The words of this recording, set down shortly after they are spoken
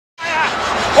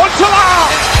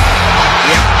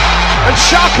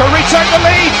Xhaka retake the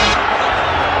lead.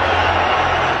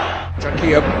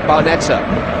 Junkie Barnetta.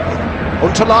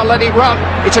 Huntelaar let it run.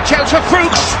 It's a chance for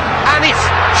Fuchs, and it's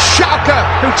Xhaka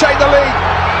who take the lead.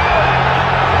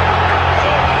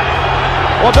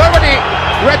 Well, nobody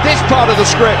read this part of the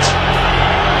script.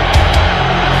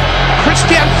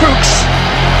 Christian Fuchs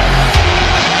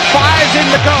fires in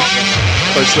the goal.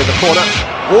 Goes through the corner.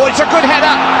 Oh, it's a good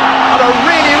header, and a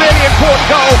really, really important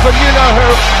goal for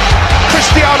you-know-who.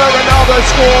 Cristiano Ronaldo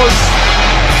scores.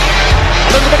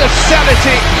 A little bit of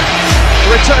sanity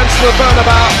returns to the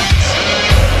Bernabeu.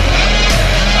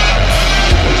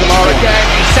 Huntelaar again.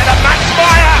 He set up Max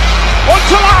Meyer.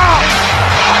 Huntelaar.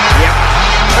 Yep.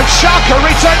 And Xhaka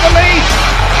retake the lead.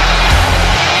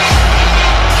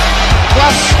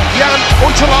 Plus, Jan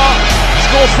Huntelaar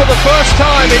scores for the first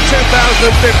time in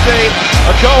 2015.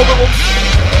 A goal that will...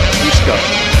 Isco.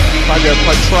 Fabio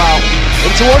Contral. In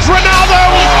towards Ronaldo.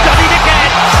 He's done it again.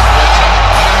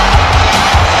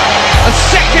 A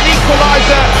second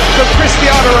equaliser for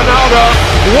Cristiano Ronaldo.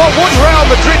 What would Real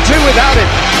Madrid do without him?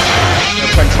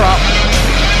 Contral.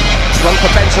 Run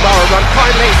for Benzema and run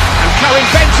kindly. And Karim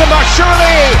Benzema,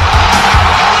 surely!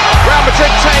 Real Madrid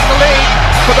take the lead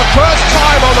for the first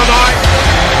time on the night.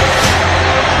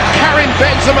 Karim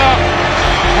Benzema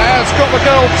has got the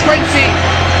goal 20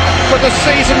 for the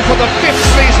season, for the 5th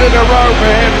season in a row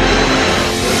for him.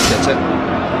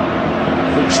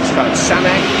 Fuchs found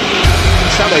Sané.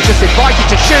 Sané just invited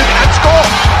to shoot and score.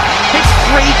 It's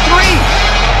 3-3.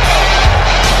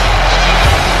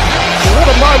 What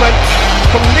a moment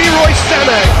from Leroy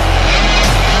Sané,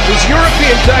 his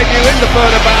European debut in the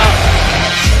Bernabeu.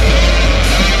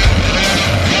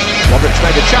 Roberts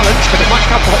made a challenge, but it might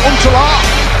come for Huntelaar.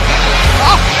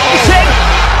 Oh, it's in!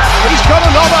 He's got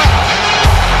another!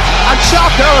 And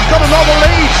Xhaka have got another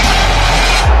lead!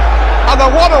 And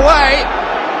they're one away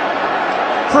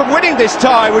from winning this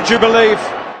tie, would you believe?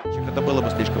 Это было бы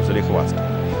слишком залихватски.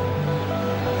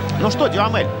 Ну что,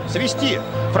 Дюамель, свести.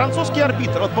 Французский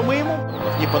арбитр, вот по моему,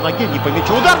 ни по ноге, ни по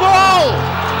мячу. Удар, гол!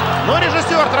 Ну,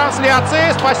 режиссер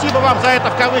трансляции, спасибо вам за это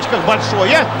в кавычках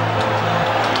большое.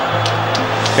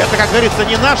 Это, как говорится,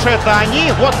 не наши, это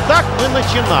они. Вот так мы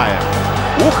начинаем.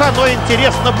 Ух, оно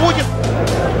интересно будет.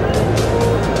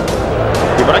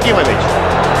 Ибрагимович.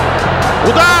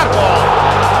 Удар! Гол!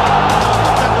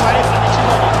 Как говорится,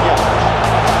 ничего не сделаешь.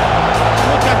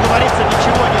 Вот, как говорится,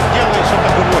 ничего не сделаешь, это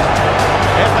гвоздь.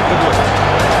 Это гвоздь.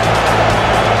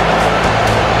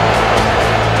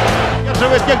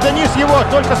 Держивает Гегденис его,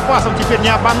 только с пасом теперь не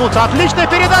обмануться. Отличная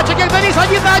передача, Гегденис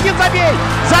 1 на 1, забей!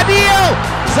 Забил!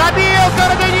 Забил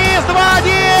Гегденис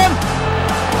 2-1!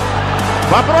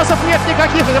 Вопросов нет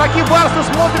никаких. Игроки Барса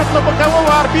смотрят на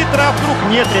бокового арбитра, а вдруг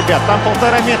нет, ребят. Там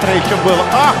 1,5 метра еще было.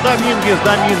 Ах,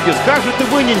 Домингес, как же ты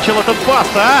выненчил этот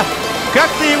пас-то, а? Как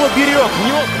ты его берешь? В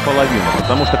него половину,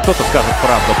 потому что кто-то скажет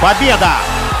правду. Победа!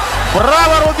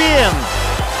 Браво, Рубин!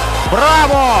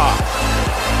 Браво!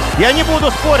 Я не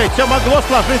буду спорить, все могло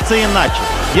сложиться иначе.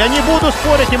 Я не буду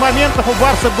спорить, и моментов у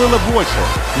Барса было больше.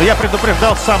 Но я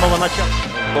предупреждал с самого начала.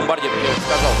 Бомбардир, я уже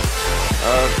сказал,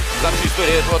 за всю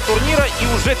историю этого турнира. И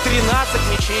уже 13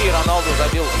 мячей Роналду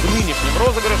забил в нынешнем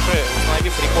розыгрыше,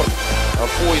 установив рекорд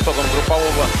по итогам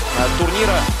группового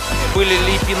турнира. Были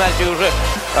ли пенальти уже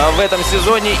в этом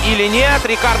сезоне или нет?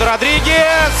 Рикардо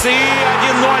Родригес и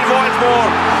 1-0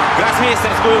 Вольфсбург.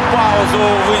 Гроссмейстерскую паузу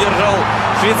выдержал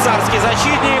швейцарский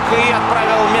защитник и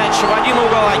отправил мяч в один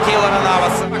угол, а Кейлора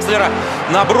Наваса Акслера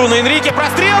на Бруно Энрике.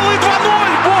 Прострел и 2-0!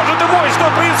 Боже ты мой, что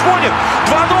происходит?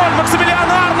 2-0, Максимилиан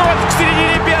Арнольд в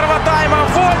середине первого тайма.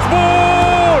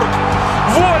 Вольфсбург!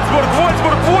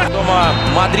 Дома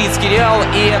мадридский Реал,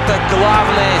 и это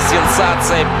главная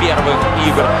сенсация первых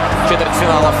игр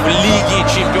четвертьфиналов Лиги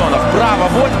Чемпионов. Браво,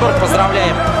 Вольфсбург!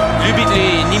 Поздравляем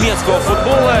любителей немецкого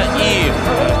футбола и...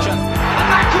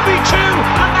 Could be two,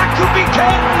 and that could be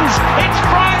curtains. It's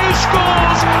Fry who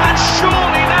scores, and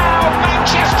surely now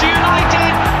Manchester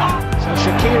United. So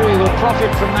Shaqiri will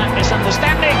profit from that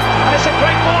misunderstanding, and it's a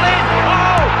great ball in.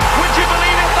 Oh, would you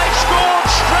believe it? They've scored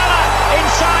Strella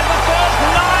inside the first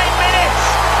 9 minutes.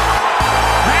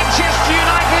 Manchester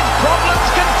United's problems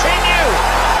continue.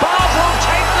 Basel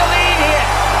take the lead here.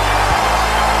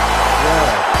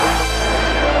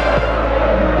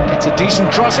 It's a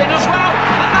decent cross in as well.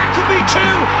 Could be two,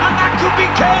 and that could be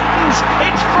curtains.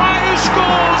 It's Fry who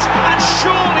scores, and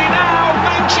surely now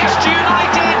Manchester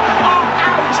United are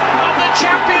out of the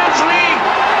Champions League.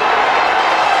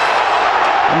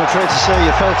 I'm afraid to say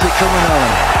you felt it coming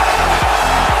on.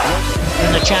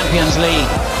 In the Champions League.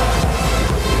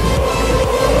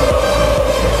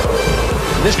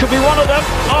 This could be one of them.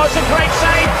 Oh, it's a great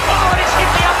save. Oh, and it's hit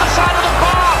the other side of the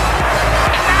bar.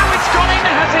 And now it's gone in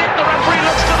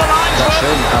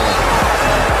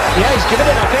given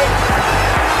it, I think.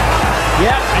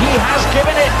 Yeah, he has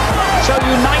given it. So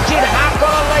United have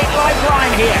got a late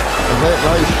lifeline here. A late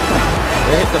life.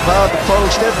 They hit the bar, the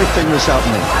post, everything was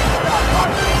happening.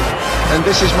 And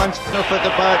this is Manchester up at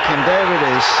the back, and there it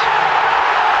is.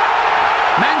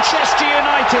 Manchester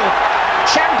United,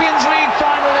 Champions League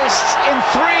finalists in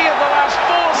 3 of the last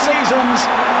 4 seasons,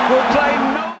 will play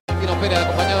no... Tino Pérez,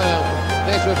 acompañado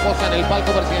de su esposa en el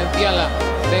palco presidencial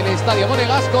del Estadio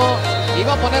Monegasco, y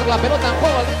va a poner la pelota en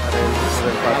juego.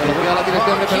 La velocidad, la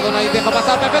dirección le perdona y deja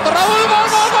pasar. Perfecto, Raúl. ¡Gol,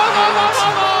 gol, gol, gol, gol,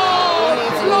 gol, gol!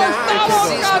 Lo estamos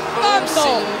cantando,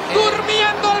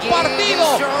 durmiendo el partido,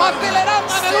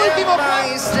 acelerando en el último cuarto.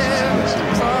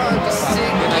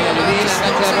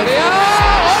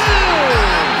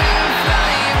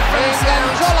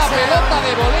 Enganchó la pelota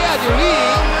de volea Juli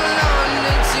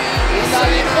y la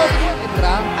dejó.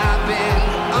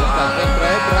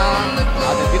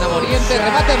 Atención a Morientes,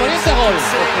 remate Morientes, gol.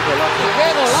 Qué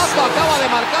golazo acaba de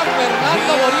marcar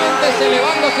Fernando Morientes,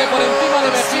 elevándose por encima de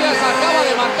Mejías, acaba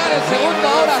de marcar el segundo,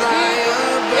 ahora sí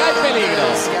que hay peligro.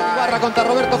 Barra contra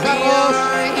Roberto Carlos,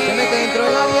 se mete dentro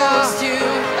del área,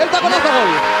 el taconazo,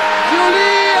 gol.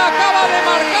 Juli acaba de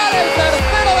marcar el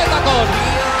tercero de tacón.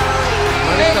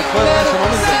 El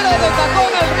tercero de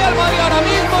tacón, el Real Madrid ahora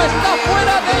mismo está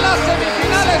fuera de las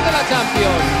semifinales de la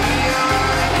Champions.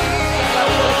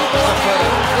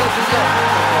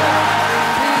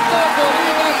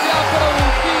 Se ha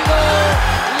producido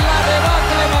la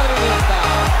debacle madridista.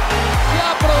 Se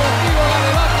ha producido la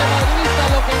debacle madridista,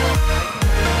 lo que...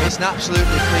 It's an absolute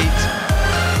defeat.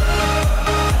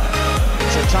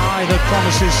 It's a tie that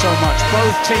promises so much.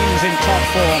 Both teams in top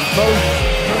form, both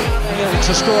able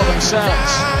to score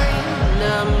themselves.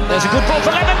 There's a good ball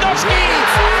for Lewandowski.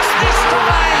 This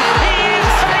time he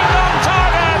is bang on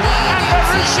target, and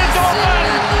Borussia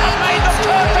Dortmund have made the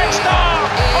perfect start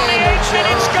on the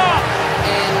 8-minute score.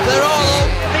 They're all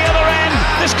The other end,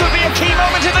 this could be a key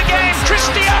moment in the game.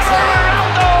 Cristiano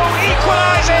Ronaldo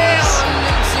equalises,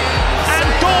 and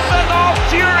Dortmund are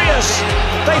furious.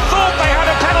 They thought they had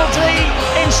a penalty,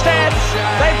 instead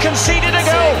they've conceded a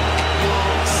goal.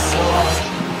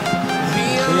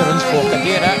 Clearance for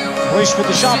Khedira, Ruiz with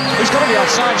the shot, he's got to be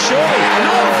offside surely.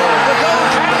 No, the goal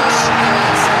counts.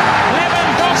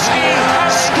 Lewandowski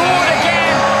has scored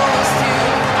again,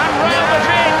 and Real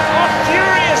Madrid are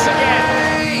furious again.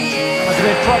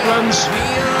 Madrid problems,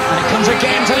 and it comes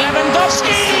again to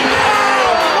Lewandowski.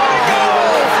 Oh, what a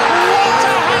goal! What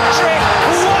a hat-trick!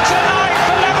 What a night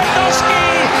for Lewandowski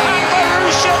and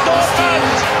Borussia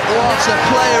Dortmund! What a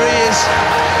player he is.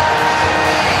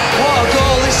 What a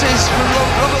goal this is from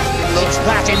Robert. It's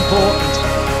that important.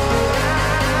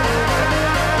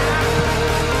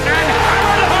 And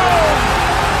hammered home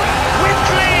with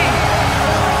glee.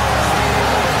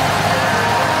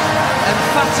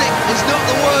 Emphatic is not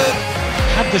the word.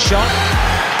 Had the shot.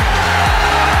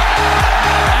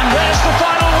 And there's the